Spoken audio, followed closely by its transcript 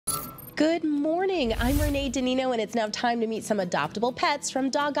Good morning. I'm Renee Danino, and it's now time to meet some adoptable pets from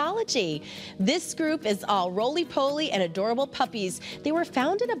Dogology. This group is all roly-poly and adorable puppies. They were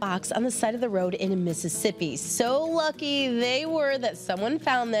found in a box on the side of the road in Mississippi. So lucky they were that someone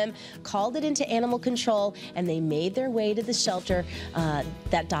found them, called it into animal control, and they made their way to the shelter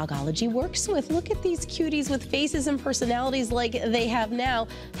that Dogology works with. Look at these cuties with faces and personalities like they have now.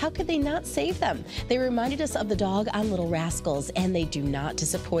 How could they not save them? They reminded us of the dog on Little Rascals, and they do not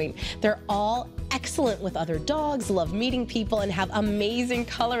disappoint. They're all excellent with other dogs, love meeting people, and have amazing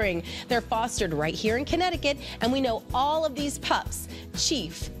coloring. They're fostered right here in Connecticut, and we know all of these pups,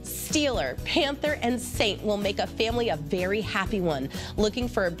 Chief, Steeler, Panther, and Saint, will make a family a very happy one. Looking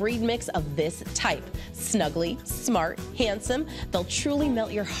for a breed mix of this type. Snuggly, smart, handsome, they'll truly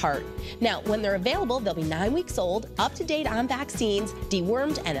melt your heart. Now, when they're available, they'll be 9 weeks old, up to date on vaccines,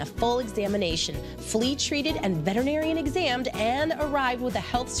 dewormed, and a full examination. Flea treated and veterinarian examined, and arrived with a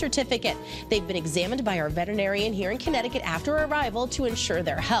health certificate. They've been examined by our veterinarian here in Connecticut after arrival to ensure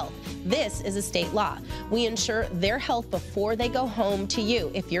their health. This is a state law. We ensure their health before they go home to you.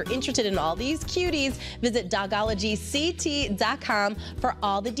 If you're interested in all these cuties, visit dogologyct.com for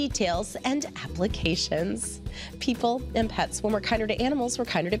all the details and applications. People and pets, when we're kinder to animals, we're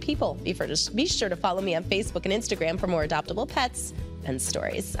kinder to people. Be sure to follow me on Facebook and Instagram for more adoptable pets and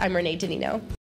stories. I'm Renee Danino.